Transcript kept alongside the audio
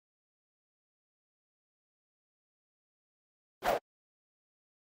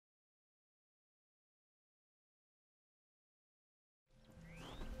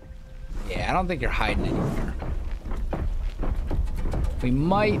I don't think you're hiding anywhere. We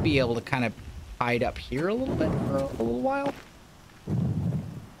might be able to kind of hide up here a little bit for a little while.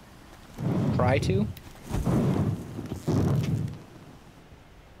 Try to.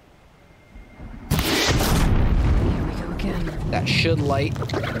 Here we go again. That should light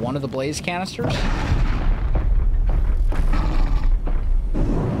one of the blaze canisters.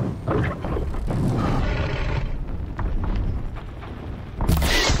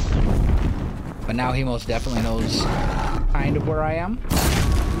 But now he most definitely knows kind of where I am.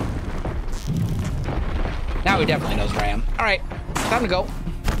 Now he definitely knows where I am. All right, time to go.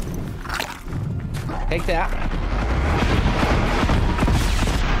 Take that.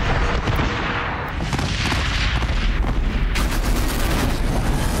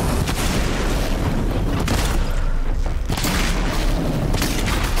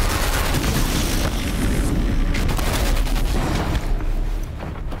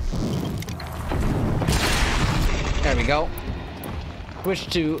 There we go. Switch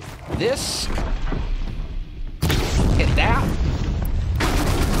to this. Hit that.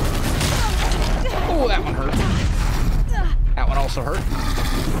 Oh, that one hurt. That one also hurt.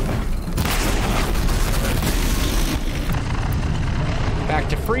 Back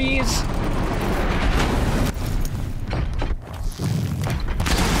to freeze.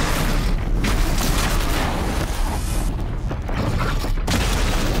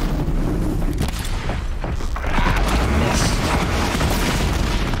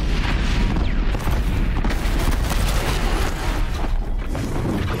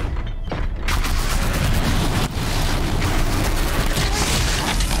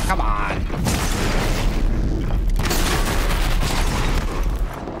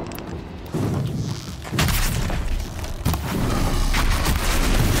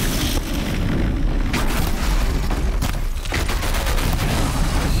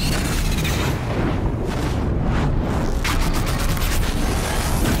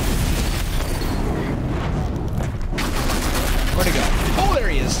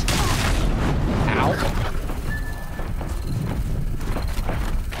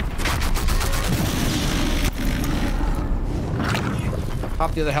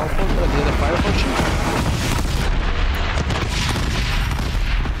 Pop the other health potion, the other fire potion.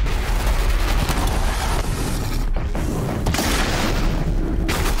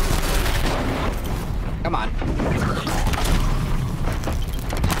 Come on.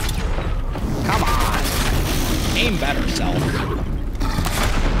 Come on. Aim better, self.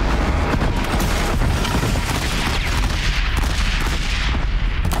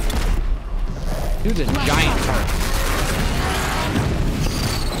 Dude's a giant target.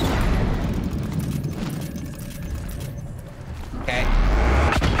 Okay.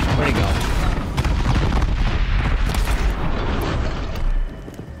 Where'd he go?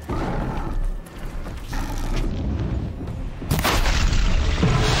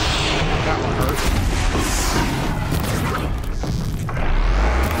 That one hurt.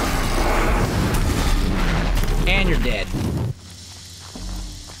 And you're dead.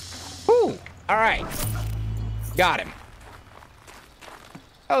 Whew. Alright. Got him.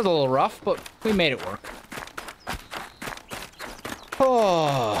 That was a little rough, but we made it work.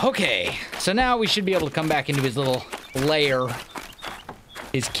 Oh, okay. So now we should be able to come back into his little lair,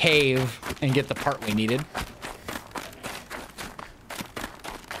 his cave, and get the part we needed.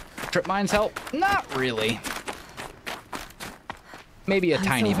 Trip mines help? Not really. Maybe a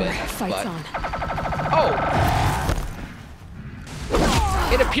tiny bit, but... Oh!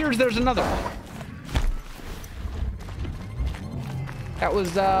 It appears there's another one. That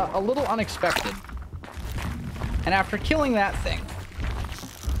was a little unexpected. And after killing that thing,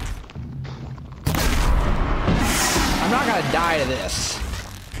 I'm not gonna die to this.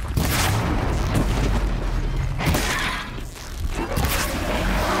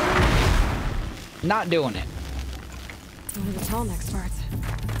 Not doing it. Only the Tallneck parts.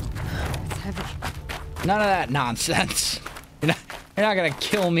 It's heavy. None of that nonsense. You're not gonna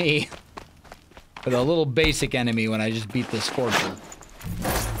kill me with a little basic enemy when I just beat this Scorcher.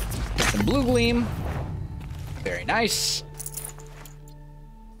 Get some blue gleam. Very nice.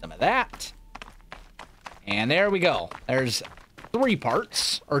 Some of that. And there we go. There's 3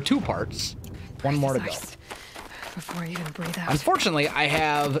 parts, or 2 parts. One more to go. Before you even breathe out. Unfortunately, I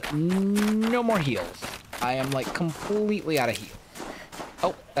have no more heals. I am like completely out of heals.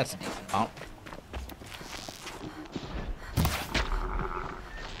 Oh, that's a decent amount.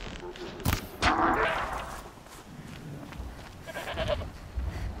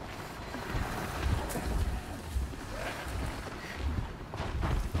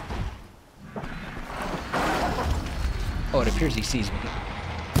 Oh, it appears he sees me.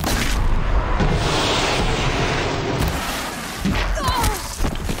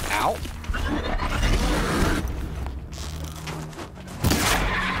 Ow.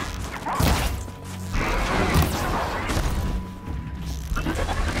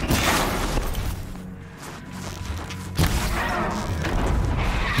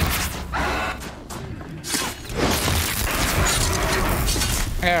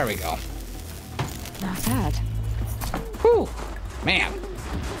 There we go. Not bad. Whew. Man.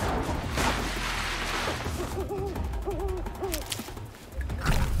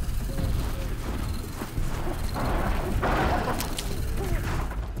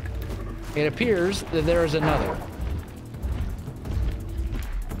 It appears that there is another.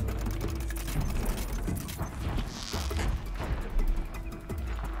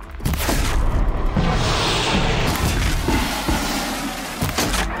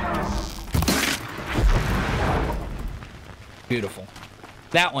 Beautiful.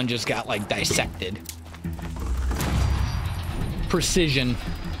 That one just got, like, dissected. Precision.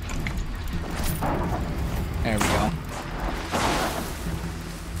 There we go.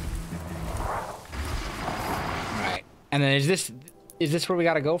 Alright. And then is this where we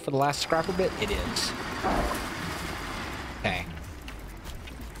gotta go for the last scrapper bit? It is. Okay.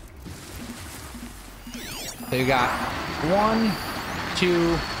 So you got 1,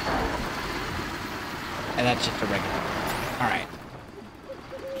 2, and that's just a regular. Alright.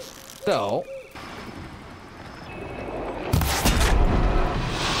 So.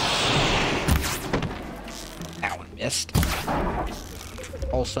 That one missed.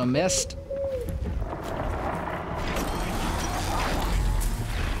 Also missed.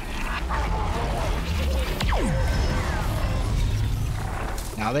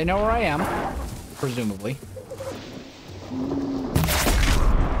 Now they know where I am, presumably.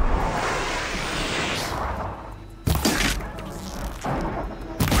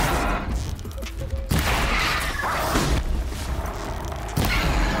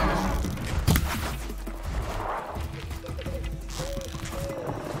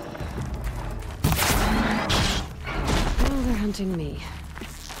 Me.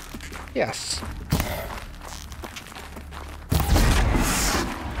 Yes.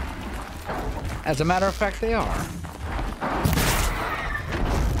 As a matter of fact, they are.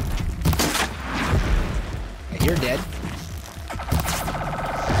 Okay, you're dead.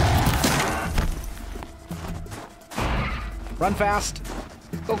 Run fast.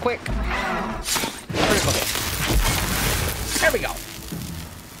 Go quick. Critical hit. There we go.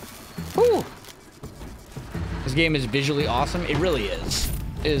 Whew. This game is visually awesome. It really is.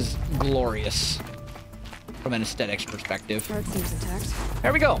 It is glorious from an aesthetics perspective. Part seems intact.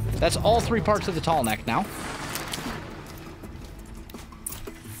 There we go. That's all 3 parts of the Tallneck now.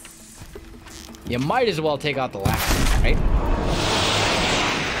 You might as well take out the last one, right?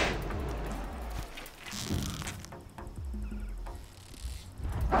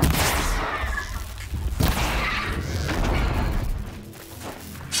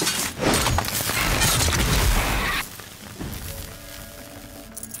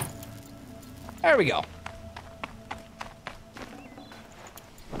 There we go.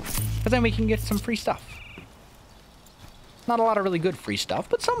 But then we can get some free stuff. Not a lot of really good free stuff,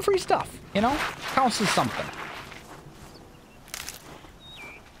 but some free stuff, you know? Counts as something.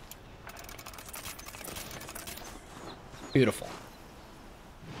 Beautiful.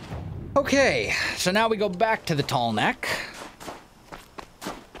 Okay, so now we go back to the Tallneck.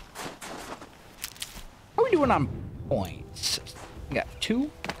 How are we doing on points? We got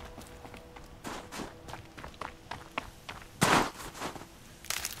 2.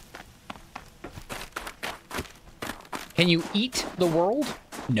 Can you eat the world?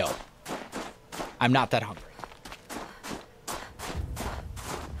 No. I'm not that hungry.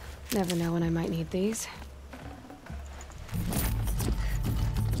 Never know when I might need these.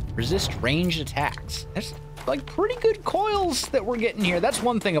 Resist ranged attacks. There's like pretty good coils that we're getting here. That's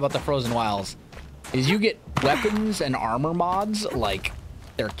one thing about the Frozen Wilds, is you get weapons and armor mods like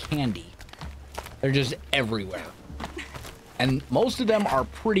they're candy. They're just everywhere. And most of them are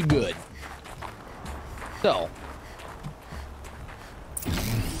pretty good. So.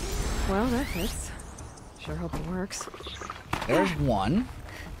 Well, that fits. Sure hope it works. There's 1.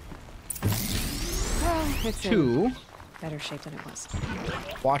 Well, it's 2. in better shape than it was.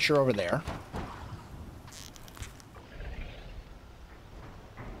 Watcher over there.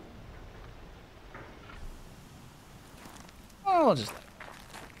 Oh, I'll just...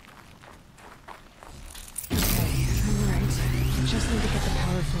 Okay, I'm right. I just need to get the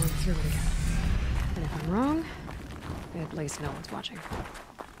power flowing through it again. And if I'm wrong, at least no one's watching.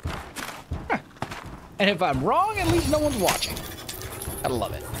 Huh. And if I'm wrong, at least no one's watching. Gotta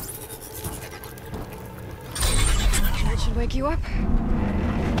love it. That should wake you up.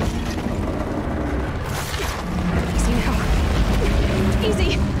 Easy now.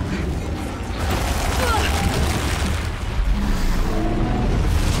 Easy.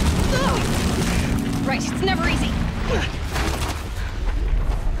 Right, it's never easy.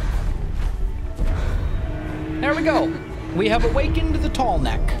 There we go. We have awakened the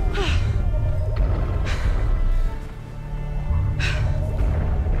Tallneck.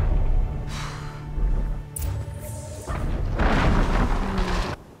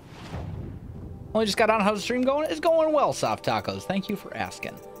 Only just got on. How's the stream going? It's going well, Soft Tacos. Thank you for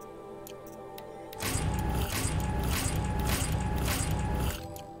asking.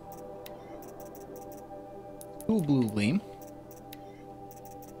 Ooh, blue gleam.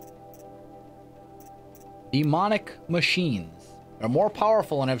 Demonic machines are more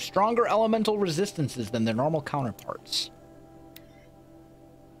powerful and have stronger elemental resistances than their normal counterparts.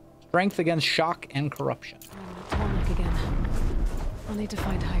 Strength against shock and corruption. Tallneck again. I'll need to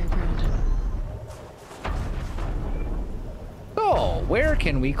find higher ground. So, where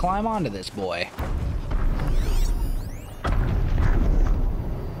can we climb onto this boy?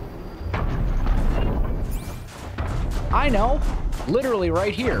 I know. Literally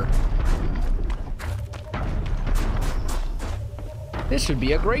right here. This would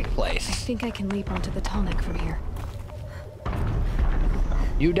be a great place. I think I can leap onto the Tallneck from here.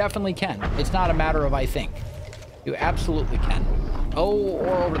 You definitely can. It's not a matter of I think. You absolutely can. Oh,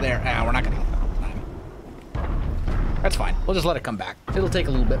 or over there. Ah, we're not gonna get that all the time. That's fine. We'll just let it come back. It'll take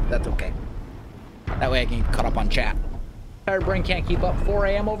a little bit, but that's okay. That way I can get caught up on chat. Tired brain can't keep up. 4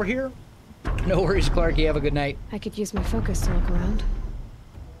 a.m. over here. No worries, Clark. You have a good night. I could use my focus to look around.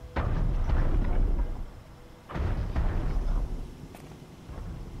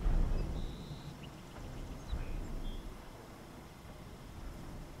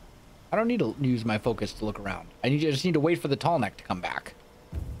 I don't need to use my focus to look around. I just need to wait for the Tallneck to come back.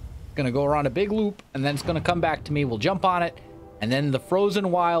 It's gonna go around a big loop, and then it's gonna come back to me. We'll jump on it, and then the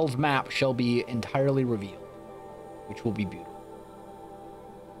Frozen Wilds map shall be entirely revealed, which will be beautiful.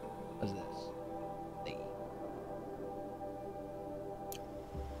 What's this? Hey.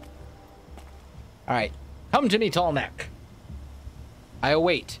 All right, come to me, Tallneck. I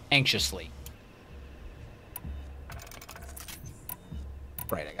await anxiously.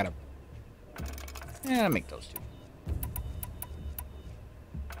 Right, I gotta. Yeah, make those two.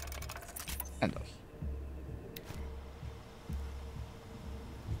 And those.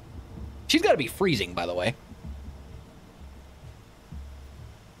 She's got to be freezing, by the way.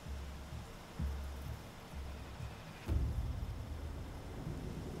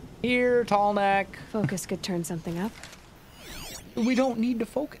 Here, Tallneck. Focus could turn something up. We don't need to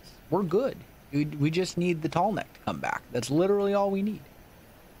focus. We're good. We just need the Tallneck to come back. That's literally all we need.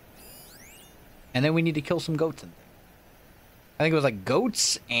 And then we need to kill some goats and things. I think it was like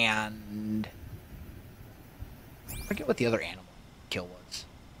goats and... I forget what the other animal kill was.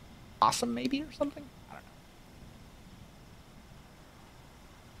 Possum maybe or something? I don't know.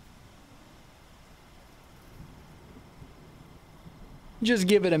 Just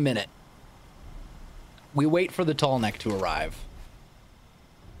give it a minute. We wait for the Tallneck to arrive.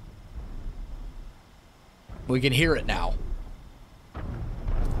 We can hear it now.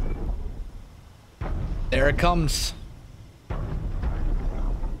 There it comes.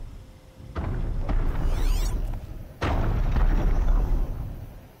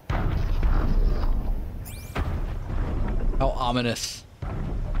 How ominous.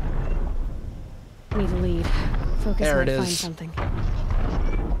 Need a lead. Focus there might it find is. something.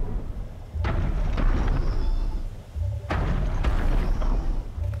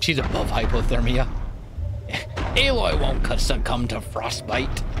 She's above hypothermia. Aloy won't succumb to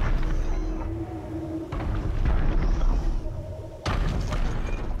frostbite.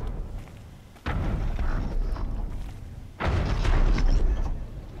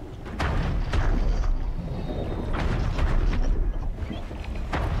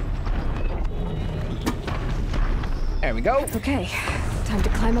 There we go. Okay, time to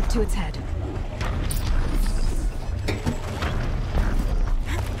climb up to its head.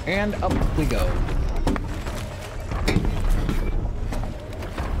 And up we go.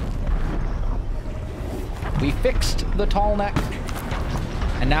 We fixed the Tallneck,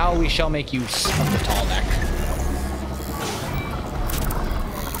 and now we shall make use of the Tallneck.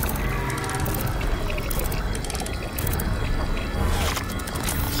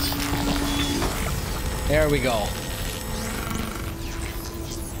 There we go.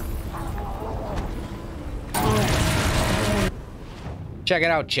 Check it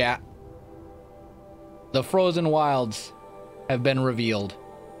out, chat. The Frozen Wilds have been revealed,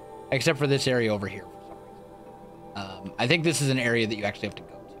 except for this area over here for some reason. I think this is an area that you actually have to go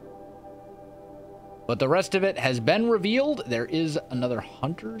to. But the rest of it has been revealed. There is another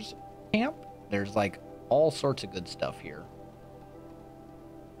hunter's camp. There's like all sorts of good stuff here.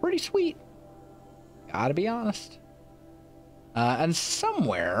 Pretty sweet. Gotta be honest. And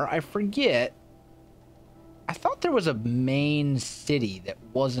somewhere, I forget, I thought there was a main city that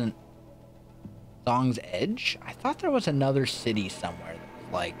wasn't Song's Edge. I thought there was another city somewhere that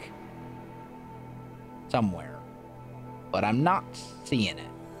was like somewhere, but I'm not seeing it.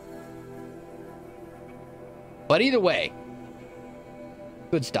 But either way,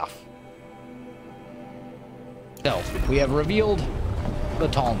 good stuff. So, we have revealed the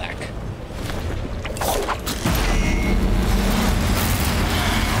Tallneck.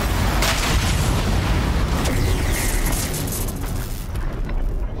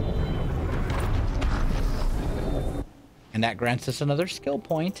 And that grants us another skill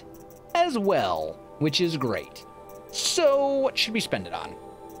point as well, which is great. So, what should we spend it on?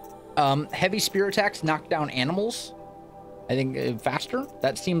 Heavy spear attacks knock down animals. I think faster.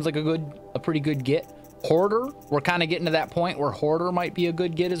 That seems like a pretty good get. Hoarder, we're kind of getting to that point where Hoarder might be a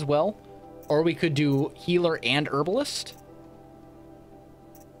good get as well. Or we could do Healer and Herbalist.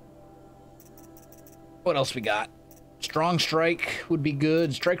 What else we got? Strong Strike would be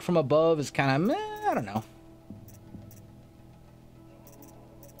good. Strike from above is kind of meh, I don't know.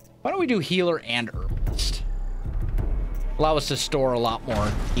 Why don't we do Healer and Herbalist? Allow us to store a lot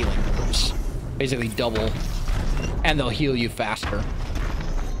more healing herbs. Basically double. And they'll heal you faster.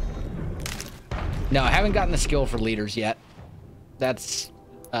 No, I haven't gotten the skill for leaders yet. That's,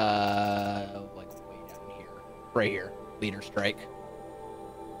 like way down here. Right here. Leader Strike.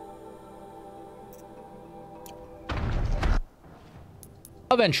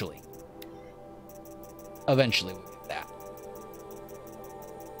 Eventually. Eventually we'll get that.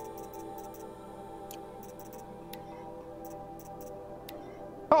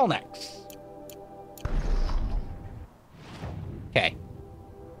 Tallnecks. Okay.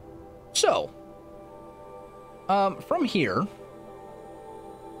 So, from here,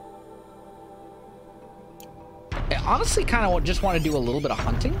 I honestly kind of just want to do a little bit of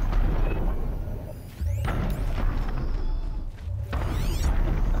hunting.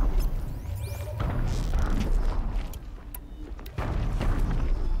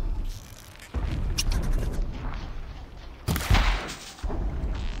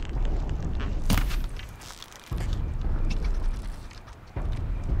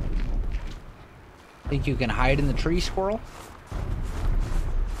 Think you can hide in the tree, squirrel?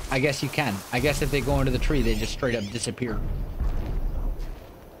 I guess you can. I guess if they go into the tree, they just straight up disappear.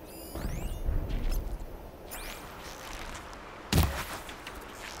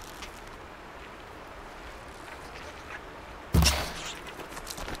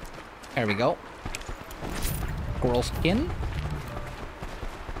 There we go. Squirrel skin.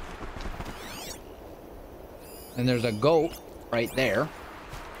 And there's a goat right there.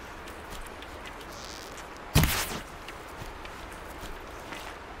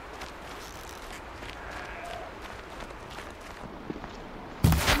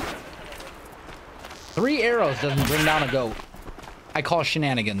 Three arrows doesn't bring down a goat. I call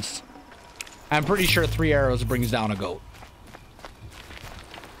shenanigans. I'm pretty sure 3 arrows brings down a goat.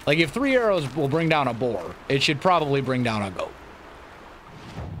 Like, if 3 arrows will bring down a boar, it should probably bring down a goat.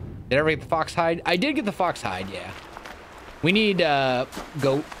 Did I ever get the fox hide? I did get the fox hide, yeah. We need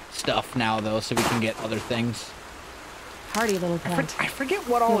goat stuff now, though, so we can get other things. Hardy little plant. I forget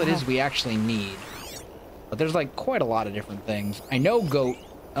what all it is we actually need. But there's, like, quite a lot of different things. I know goat...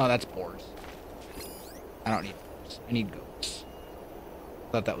 Oh, that's boars. I don't need boars. I need goats.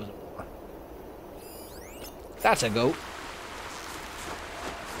 Thought that was a boar. That's a goat.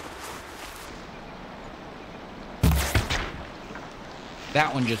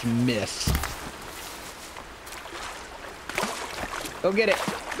 That one just missed. Go get it.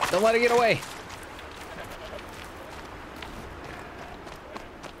 Don't let it get away.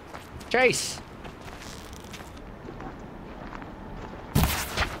 Chase.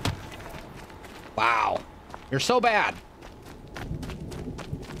 Wow. You're so bad.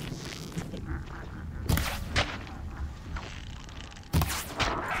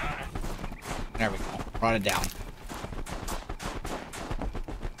 There we go. Brought it down.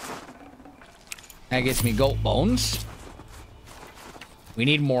 That gets me goat bones. We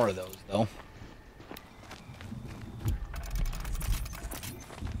need more of those, though.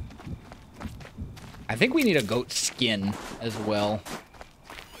 I think we need a goat skin as well.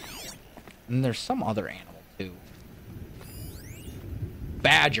 And there's some other animal, too.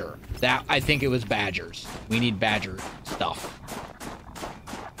 Badger. That, I think it was badgers. We need badger stuff.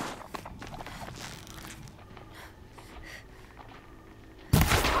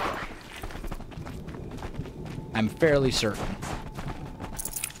 I'm fairly certain.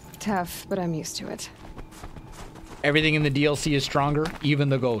 Tough, but I'm used to it. Everything in the DLC is stronger, even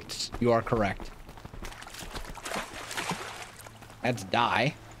the goats. You are correct. That's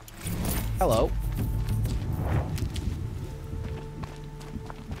die. Hello.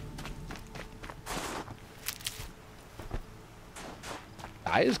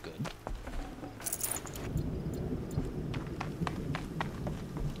 Die is good.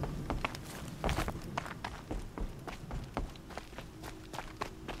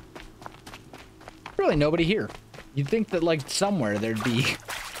 Really nobody here. You'd think that like somewhere there'd be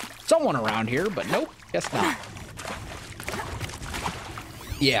someone around here, but nope, guess not.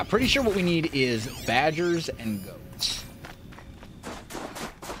 Yeah, pretty sure what we need is badgers and goats.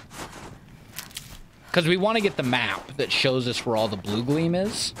 Because we want to get the map that shows us where all the blue gleam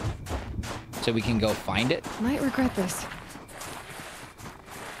is, so we can go find it. Might regret this.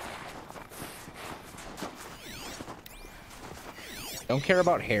 Don't care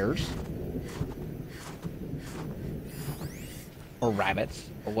about hares. Or rabbits,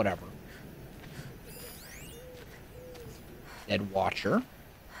 or whatever. Dead watcher.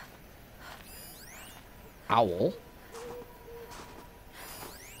 Owl.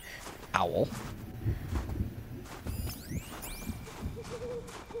 Owl.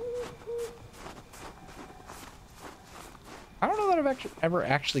 I don't know that I've ever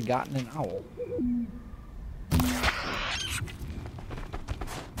actually gotten an owl.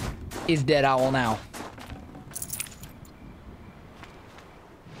 Is dead owl now.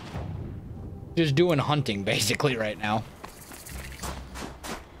 Just doing hunting basically right now.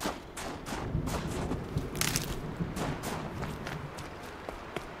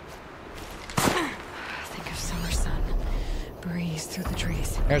 Think of summer sun. Breeze through the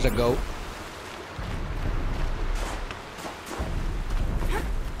trees. There's a goat.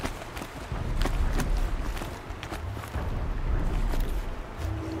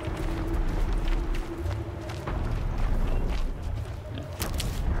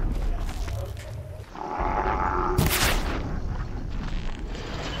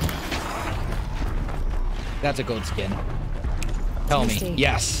 That's a goat skin. Tell me.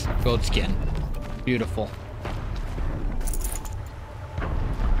 Yes, goat skin. Beautiful.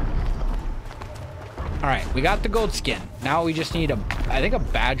 All right, we got the goat skin. Now we just need I think a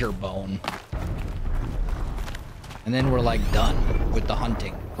badger bone. And then we're like done with the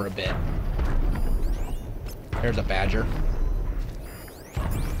hunting for a bit. There's a badger.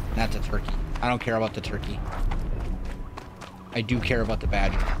 That's a turkey. I don't care about the turkey. I do care about the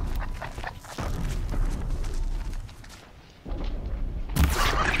badger.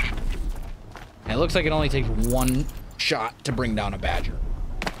 It looks like it only takes one shot to bring down a badger.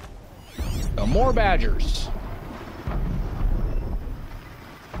 So more badgers.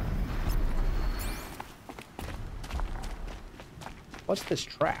 What's this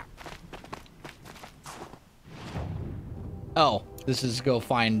trap? Oh, this is go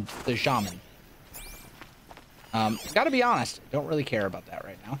find the shaman. Gotta be honest, don't really care about that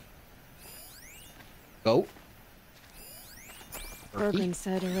right now. Goat. Bergman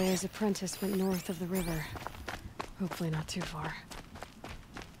said Araya's apprentice went north of the river. Hopefully not too far.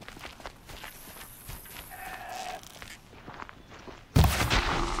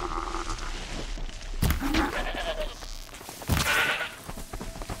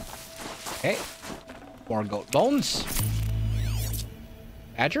 Okay. More goat bones.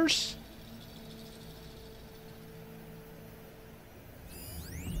 Badgers.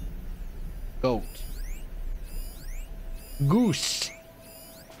 Goat. Goose.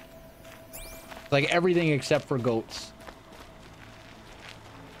 Like everything except for goats.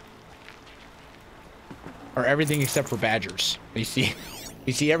 Or everything except for badgers. You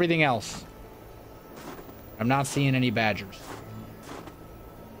see everything else. I'm not seeing any badgers.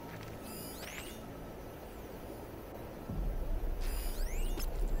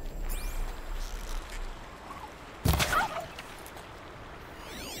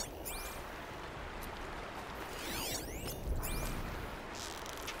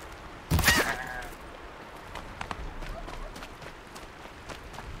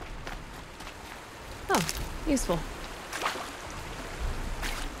 Useful.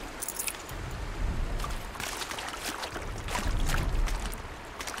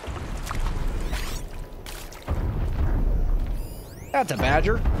 That's a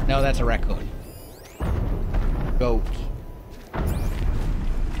badger. No, that's a raccoon. Goat.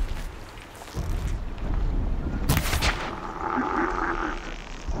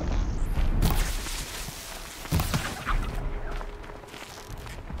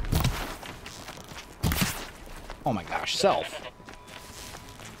 Oh my gosh, self.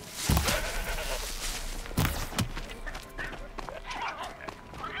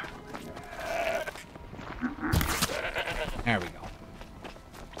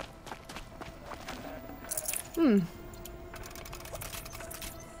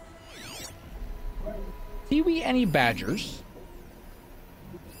 be any badgers.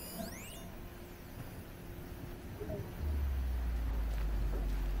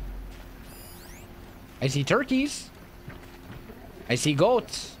 I see turkeys. I see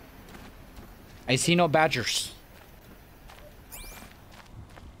goats. I see no badgers.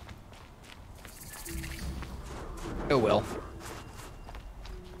 It will.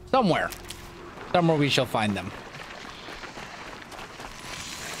 Somewhere. Somewhere we shall find them.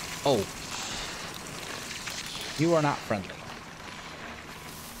 Oh. You are not friendly.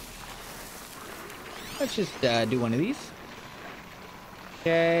 Let's just do one of these.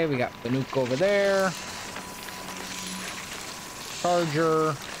 Okay, we got the nuke over there.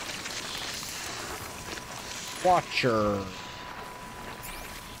 Charger. Watcher.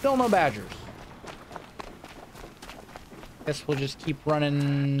 Still no badgers. Guess we'll just keep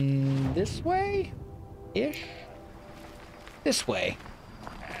running this way? Ish? This way.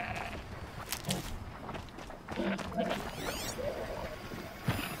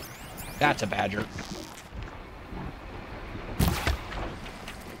 That's a badger.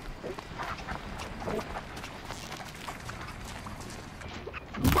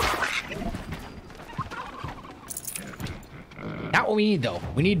 Not what we need though.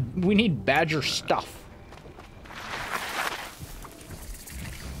 We need badger stuff.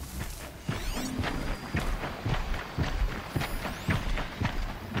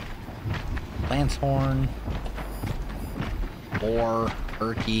 Lance horn. Boar.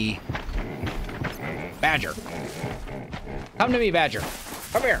 Turkey. Badger. Come to me, badger.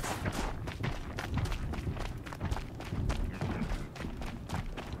 Come here.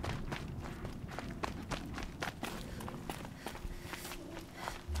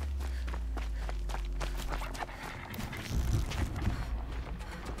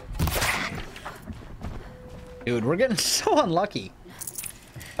 Dude, we're getting so unlucky.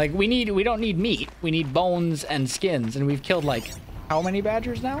 Like, we don't need meat. We need bones and skins, and we've killed, like, how many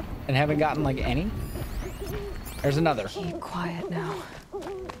badgers now? And haven't gotten, like, any? There's another. Keep quiet now.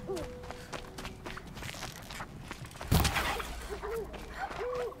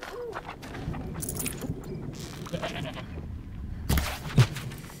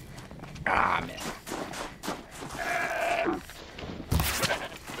 Ah, man.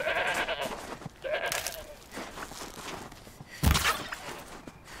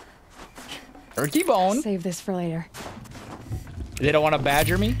 Turkey bone. Save this for later. They don't want to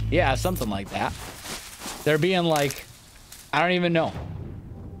badger me? Yeah, something like that. They're being like, I don't even know.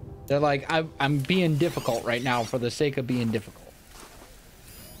 They're like, I'm being difficult right now for the sake of being difficult.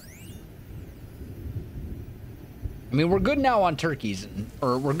 I mean, we're good now on turkeys,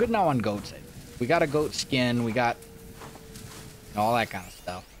 or we're good now on goats. We got a goat skin, we got all that kind of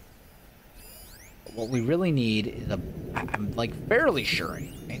stuff. But what we really need is I'm like fairly sure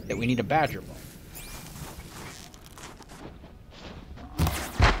anyway, that we need a badger bone.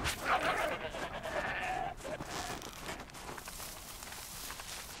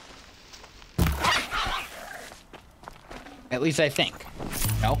 At least I think.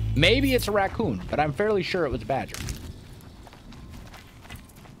 No, maybe it's a raccoon, but I'm fairly sure it was a badger.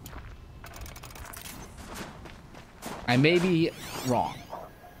 I may be wrong.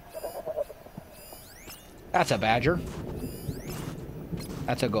 That's a badger.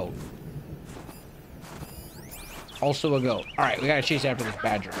 That's a goat. Also a goat. All right, we gotta chase after this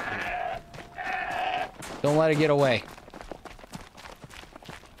badger. Don't let it get away.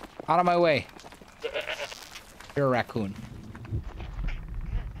 Out of my way. You're a raccoon.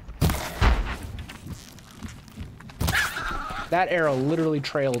 That arrow literally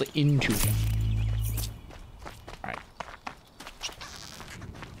trailed into him. Alright.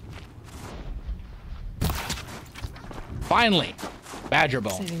 Finally! Badger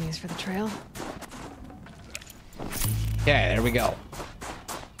bone. Saving these for the trail. Okay, there we go.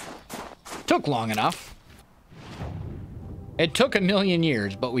 Took long enough. It took 1,000,000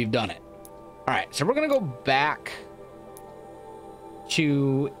 years, but we've done it. Alright, so we're gonna go back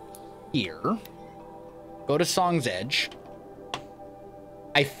to here. Go to Song's Edge.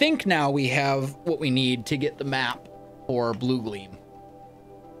 I think now we have what we need to get the map for Blue Gleam.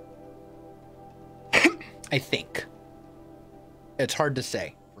 I think. It's hard to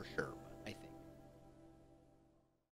say.